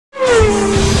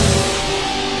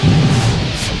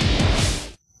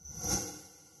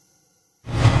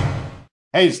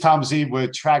Hey, it's Tom Zeeb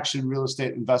with Traction Real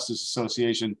Estate Investors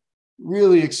Association.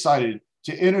 Really excited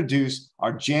to introduce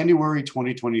our January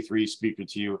 2023 speaker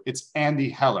to you. It's Andy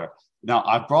Heller. Now,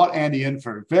 I brought Andy in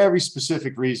for a very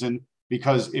specific reason,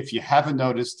 because if you haven't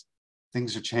noticed,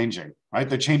 things are changing, right?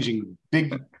 They're changing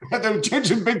big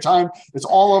time. It's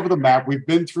all over the map. We've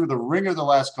been through the ringer the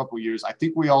last couple of years. I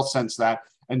think we all sense that.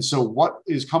 And so what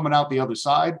is coming out the other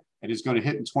side and is going to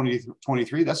hit in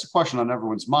 2023? That's the question on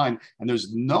everyone's mind. And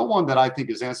there's no one that I think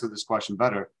has answered this question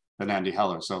better than Andy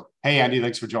Heller. So, hey, Andy,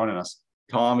 thanks for joining us.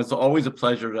 Tom, it's always a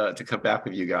pleasure to come back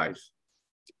with you guys.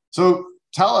 So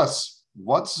tell us,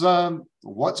 what's going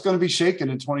to be shaking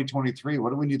in 2023? What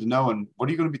do we need to know? And what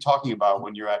are you going to be talking about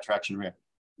when you're at Traction REIA?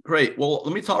 Great. Well,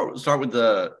 let me start with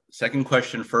the second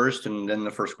question first and then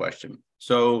the first question.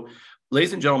 So,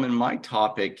 ladies and gentlemen, my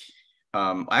topic,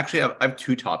 I have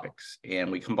two topics, and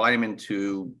we combine them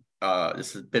into,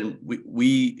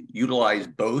 we utilize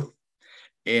both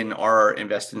in our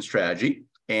investing strategy.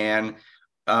 And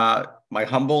my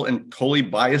humble and totally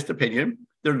biased opinion,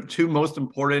 they're the two most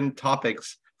important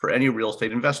topics for any real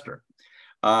estate investor.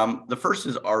 The first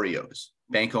is REOs,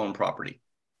 bank-owned property.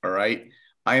 All right.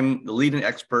 I'm the leading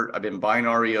expert. I've been buying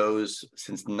REOs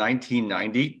since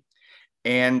 1990.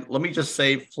 And let me just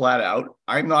say flat out,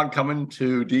 I'm not coming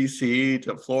to DC,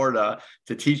 to Florida,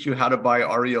 to teach you how to buy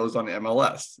REOs on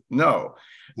MLS. No,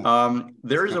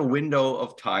 there's a window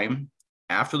of time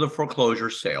after the foreclosure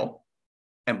sale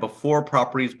and before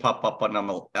properties pop up on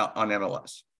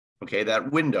MLS. Okay,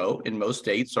 that window in most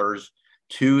states is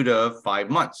 2 to 5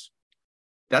 months.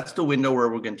 That's the window where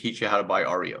we're going to teach you how to buy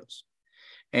REOs.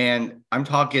 And I'm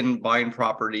talking buying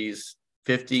properties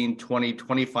 15, 20,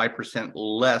 25%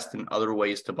 less than other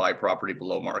ways to buy property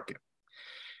below market.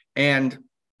 And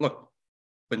look,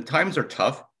 when times are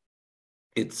tough,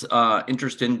 it's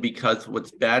interesting because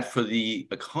what's bad for the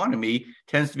economy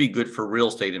tends to be good for real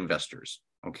estate investors.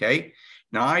 Okay.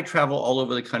 Now, I travel all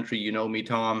over the country. You know me,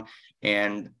 Tom.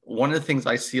 And one of the things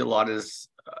I see a lot is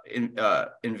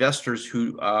investors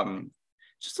who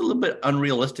just a little bit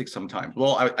unrealistic sometimes.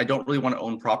 Well, I don't really want to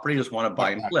own property, I just want to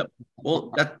buy and flip.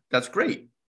 Well, that's great.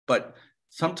 But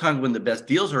sometimes when the best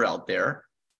deals are out there,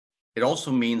 it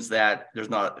also means that there's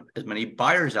not as many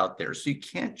buyers out there. So you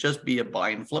can't just be a buy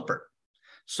and flipper.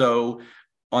 So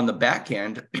on the back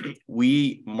end,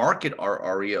 we market our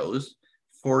REOs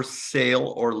for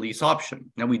sale or lease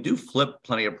option. Now, we do flip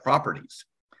plenty of properties,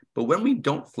 but when we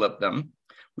don't flip them,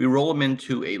 we roll them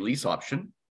into a lease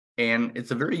option. And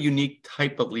it's a very unique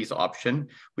type of lease option.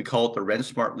 We call it the Rent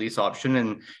Smart lease option,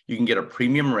 and you can get a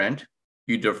premium rent.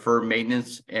 You defer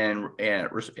maintenance and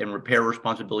repair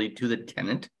responsibility to the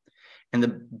tenant. And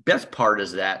the best part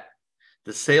is that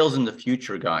the sales in the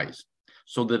future, guys,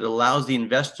 so that it allows the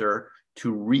investor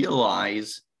to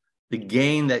realize the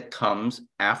gain that comes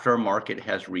after a market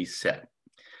has reset.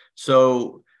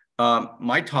 So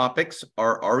my topics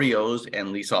are REOs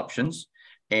and lease options.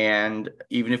 And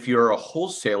even if you're a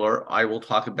wholesaler, I will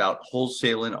talk about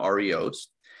wholesaling REOs.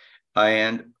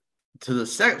 And to the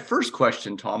first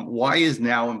question, Tom, why is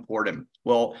now important?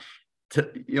 Well,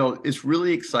 it's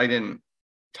really exciting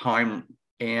time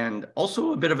and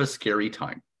also a bit of a scary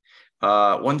time.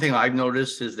 One thing I've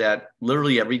noticed is that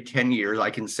literally every 10 years,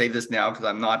 I can say this now because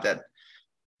I'm not that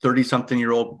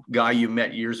 30-something-year-old guy you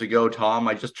met years ago, Tom.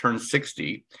 I just turned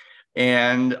 60.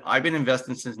 And I've been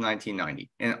investing since 1990.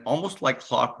 And almost like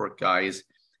clockwork, guys,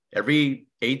 every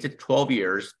 8 to 12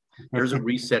 years, there's a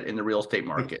reset in the real estate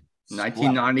market.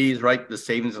 1990s, right? The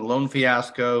savings and loan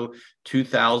fiasco.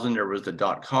 2000, there was the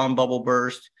dot-com bubble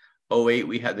burst. 2008,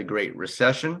 we had the Great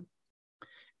Recession.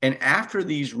 And after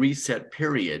these reset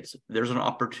periods, there's an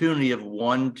opportunity of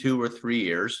 1, 2, or 3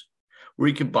 years where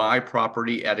you could buy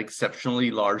property at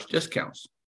exceptionally large discounts.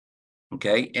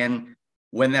 Okay. And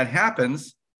when that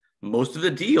happens, most of the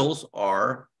deals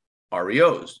are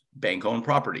REOs, bank-owned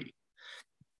property.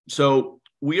 So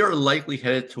we are likely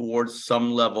headed towards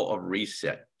some level of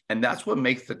reset. And that's what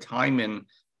makes the timing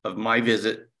of my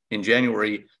visit in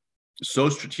January so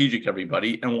strategic,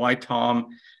 everybody. And why Tom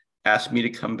asked me to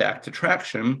come back to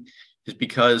Traction is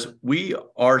because we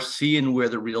are seeing where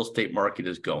the real estate market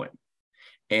is going.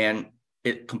 And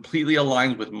it completely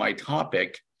aligns with my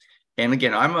topic. And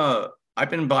again,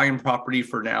 I've been buying property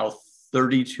for now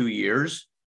 32 years.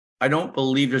 I don't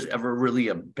believe there's ever really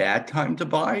a bad time to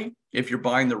buy if you're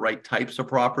buying the right types of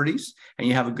properties and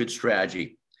you have a good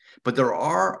strategy. But there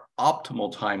are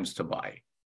optimal times to buy.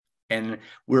 And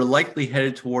we're likely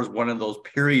headed towards one of those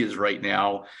periods right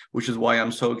now, which is why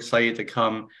I'm so excited to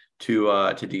come to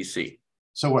DC.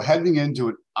 So we're heading into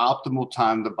an optimal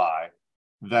time to buy.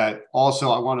 That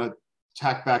also, I want to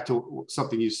tack back to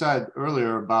something you said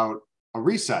earlier about a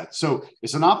reset. So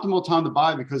it's an optimal time to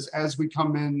buy because as we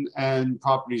come in and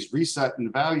properties reset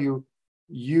in value,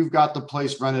 you've got the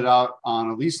place rented out on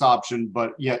a lease option,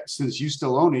 but yet since you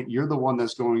still own it, you're the one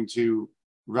that's going to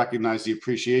recognize the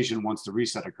appreciation once the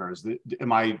reset occurs. Is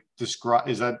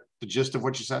that the gist of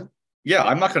what you said? Yeah,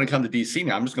 I'm not going to come to DC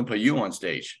now. I'm just going to put you on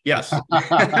stage. Yes. Good.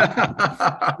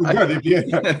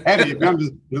 Eddie,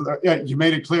 you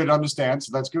made it clear to understand,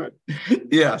 so that's good.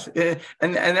 Yes, and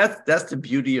that's the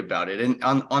beauty about it. And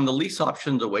on the lease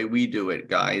option, the way we do it,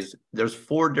 guys, there's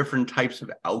 4 different types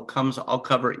of outcomes. I'll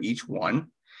cover each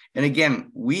one. And again,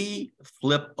 we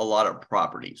flip a lot of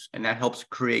properties, and that helps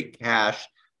create cash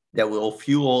that will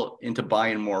fuel into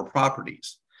buying more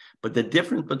properties. But the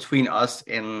difference between us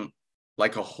and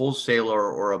like a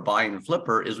wholesaler or a buy and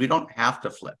flipper is we don't have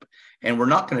to flip, and we're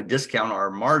not going to discount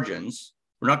our margins.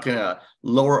 We're not going to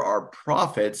lower our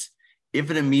profits if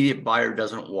an immediate buyer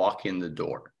doesn't walk in the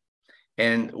door.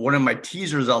 And one of my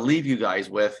teasers I'll leave you guys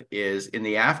with is in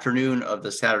the afternoon of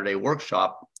the Saturday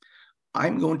workshop,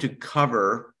 I'm going to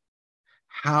cover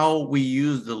how we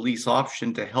use the lease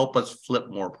option to help us flip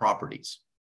more properties.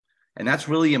 And that's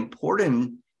really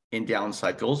important in down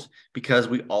cycles because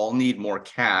we all need more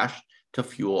cash to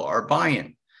fuel our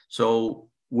buy-in. So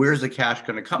where's the cash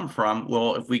going to come from?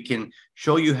 Well, if we can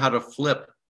show you how to flip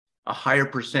a higher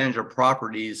percentage of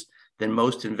properties than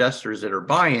most investors that are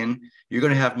buying, you're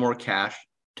going to have more cash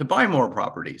to buy more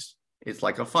properties. It's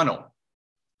like a funnel.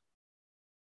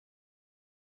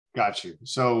 Got you.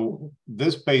 So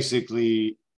this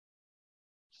basically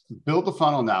build the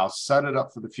funnel now, set it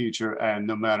up for the future, and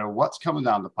no matter what's coming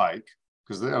down the pike,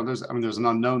 because there's an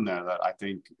unknown there that I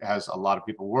think has a lot of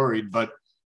people worried, but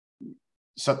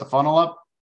set the funnel up,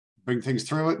 bring things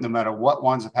through it. No matter what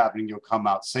winds up happening, you'll come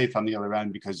out safe on the other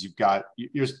end because you've got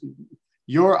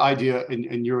your idea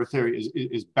and your theory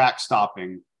is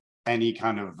backstopping any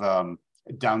kind of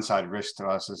downside risk to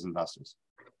us as investors.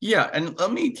 Yeah, and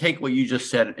let me take what you just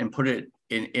said and put it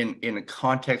in a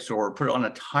context or put it on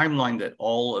a timeline that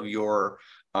all of your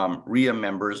REIA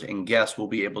members and guests will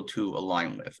be able to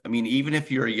align with. I mean, even if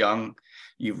you're young,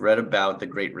 you've read about the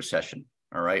Great Recession,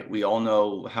 all right? We all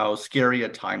know how scary a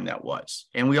time that was.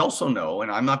 And we also know,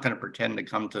 and I'm not going to pretend to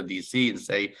come to DC and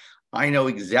say, I know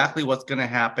exactly what's going to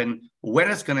happen, when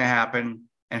it's going to happen,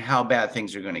 and how bad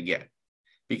things are going to get.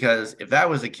 Because if that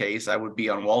was the case, I would be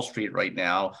on Wall Street right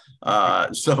now.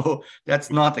 So that's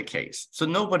not the case. So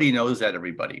nobody knows that,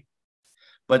 everybody.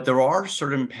 But there are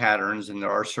certain patterns and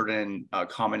there are certain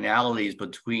commonalities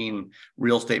between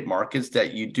real estate markets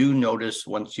that you do notice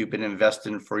once you've been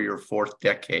investing for your 4th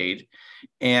decade.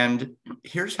 And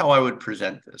here's how I would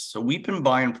present this. So we've been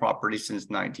buying property since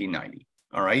 1990.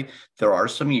 All right. There are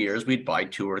some years we'd buy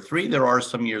 2 or 3. There are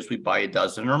some years we'd buy a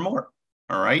dozen or more.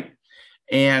 All right.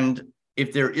 And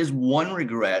if there is one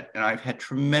regret, and I've had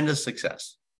tremendous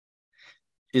success,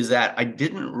 is that I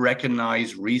didn't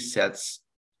recognize resets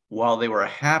while they were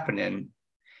happening,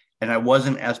 and I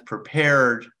wasn't as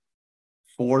prepared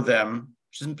for them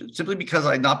simply because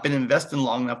I'd not been investing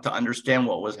long enough to understand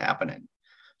what was happening.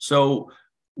 So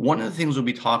one of the things we'll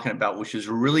be talking about, which is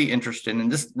really interesting,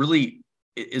 and this really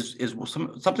is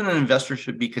something an investor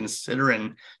should be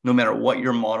considering no matter what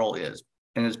your model is,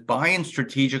 and is buying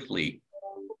strategically,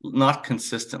 not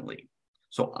consistently.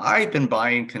 So I've been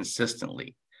buying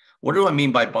consistently. What do I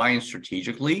mean by buying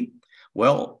strategically?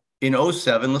 Well, in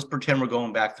 07, let's pretend we're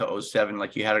going back to 07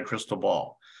 like you had a crystal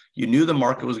ball. You knew the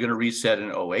market was going to reset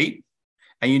in 08,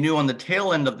 and you knew on the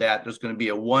tail end of that, there's going to be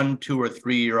a 1, 2, or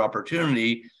 3 year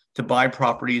opportunity to buy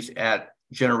properties at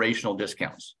generational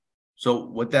discounts. So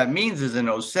what that means is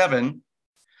in 07,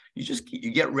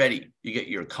 you get ready. You get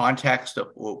your contacts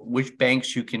of which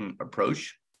banks you can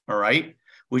approach, all right?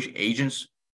 Which agents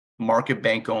market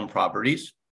bank-owned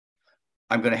properties.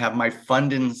 I'm going to have my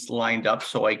fundings lined up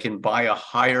so I can buy a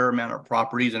higher amount of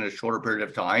properties in a shorter period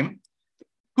of time.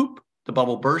 Poop, the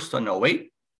bubble burst on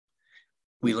 08.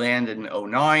 We land in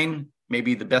 09.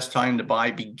 Maybe the best time to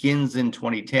buy begins in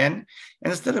 2010. And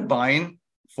instead of buying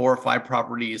 4 or 5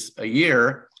 properties a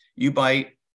year, you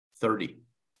buy 30.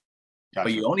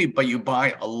 Gotcha. But you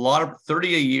buy a lot of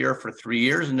 30 a year for 3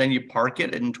 years, and then you park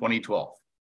it in 2012.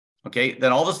 Okay,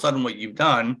 then all of a sudden what you've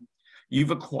done, you've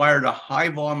acquired a high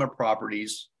volume of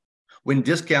properties when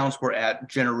discounts were at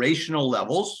generational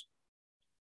levels,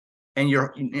 and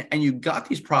you got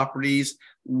these properties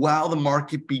while the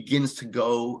market begins to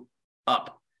go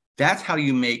up. That's how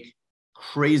you make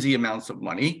crazy amounts of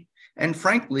money. And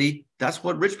frankly, that's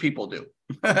what rich people do.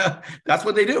 That's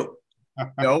what they do.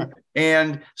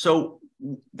 And so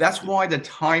that's why the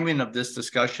timing of this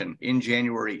discussion in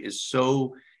January is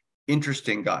so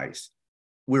interesting, guys.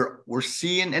 we're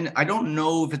seeing, and I don't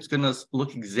know if it's going to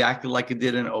look exactly like it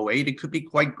did in '08. It could be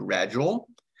quite gradual,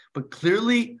 but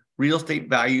clearly real estate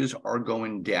values are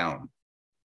going down.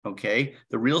 Okay,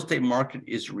 the real estate market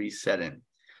is resetting.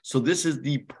 So this is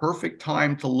the perfect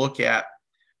time to look at,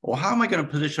 well, how am I going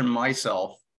to position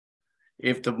myself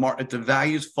if the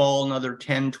values fall another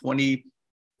 10, 20,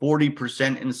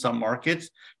 40% in some markets,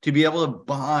 to be able to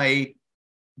buy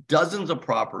dozens of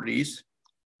properties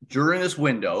during this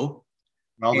window.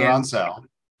 Well, they're on sale.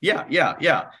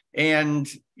 Yeah. And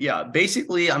yeah,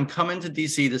 basically I'm coming to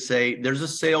DC to say there's a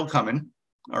sale coming,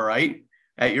 all right,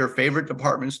 at your favorite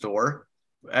department store.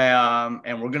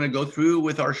 And we're going to go through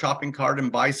with our shopping cart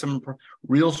and buy some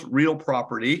real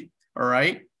property, all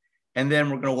right? And then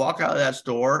we're going to walk out of that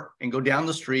store and go down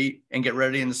the street and get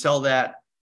ready and sell that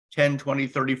 10, 20,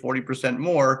 30, 40%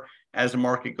 more as the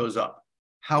market goes up.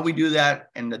 How we do that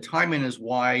and the timing is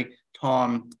why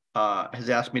Tom has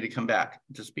asked me to come back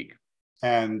to speak.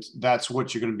 And that's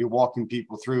what you're going to be walking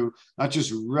people through, not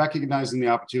just recognizing the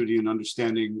opportunity and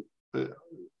understanding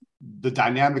the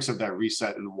dynamics of that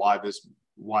reset and why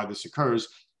this occurs,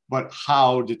 but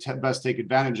how to best take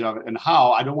advantage of it. And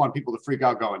how, I don't want people to freak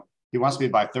out going, he wants me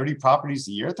to buy 30 properties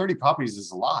a year. 30 properties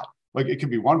is a lot. Like, it could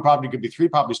be one property, could be 3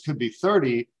 properties, could be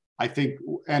 30. I think,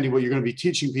 Andy, what you're going to be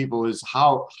teaching people is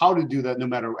how to do that, no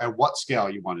matter at what scale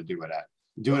you want to do it at.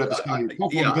 Do it at the scale you're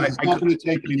comfortable, because it's not going to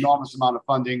take an enormous amount of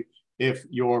funding if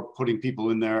you're putting people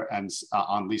in there and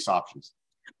on lease options.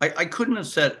 I couldn't have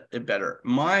said it better.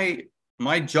 My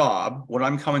job, what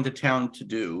I'm coming to town to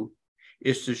do,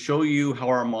 is to show you how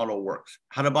our model works,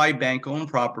 how to buy bank-owned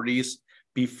properties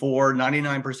before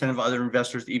 99% of other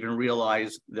investors even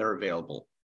realize they're available,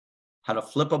 how to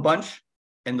flip a bunch,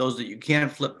 and those that you can't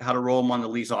flip, how to roll them on the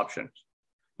lease options.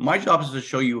 My job is to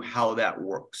show you how that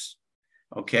works,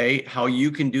 okay? How you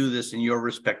can do this in your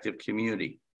respective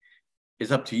community.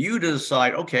 It's up to you to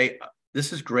decide, okay,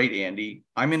 this is great, Andy.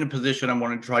 I'm in a position I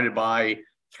want to try to buy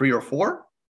 3 or 4.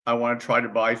 I want to try to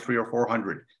buy 300 or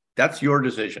 400. That's your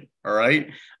decision, all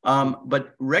right?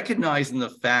 But recognizing the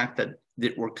fact that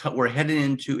we're heading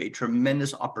into a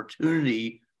tremendous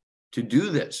opportunity to do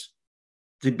this,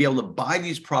 to be able to buy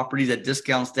these properties at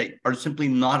discounts that are simply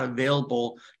not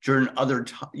available during other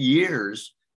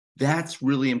years, that's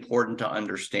really important to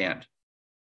understand.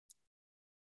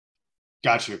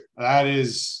 Got you. That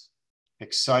is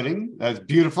exciting. That's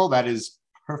beautiful. That is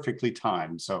perfectly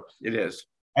timed. So it is.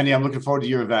 Andy, I'm looking forward to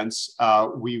your events.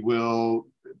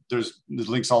 There's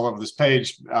links all over this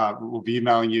page. We'll be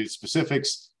emailing you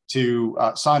specifics to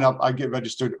sign up. I get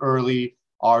registered early.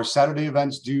 Our Saturday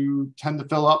events do tend to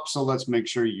fill up, so let's make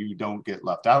sure you don't get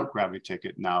left out. Grab your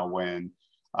ticket now when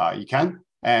you can.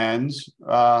 And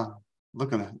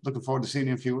looking forward to seeing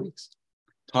you in a few weeks.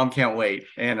 Tom, can't wait.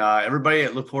 And everybody, I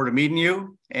look forward to meeting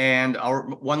you. And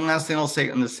one last thing I'll say,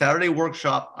 in the Saturday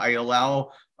workshop, I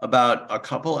allow about a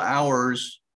couple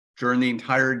hours during the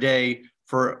entire day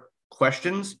for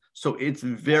questions. So it's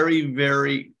very,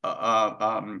 very,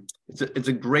 it's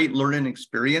a great learning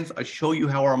experience. I show you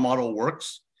how our model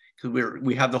works because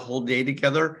we have the whole day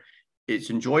together. It's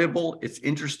enjoyable, it's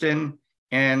interesting,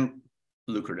 and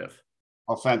lucrative.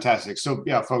 Oh, fantastic! So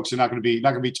yeah, folks, you're not going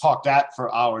to be talked at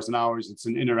for hours and hours. It's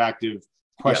an interactive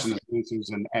question and answers,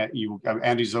 and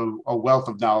Andy's a wealth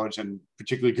of knowledge and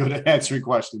particularly good at answering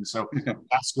questions. So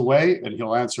ask away, and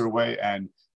he'll answer away, and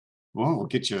we'll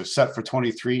get you set for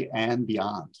 23 and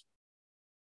beyond.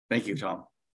 Thank you, Tom.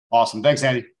 Awesome. Thanks,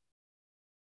 Andy.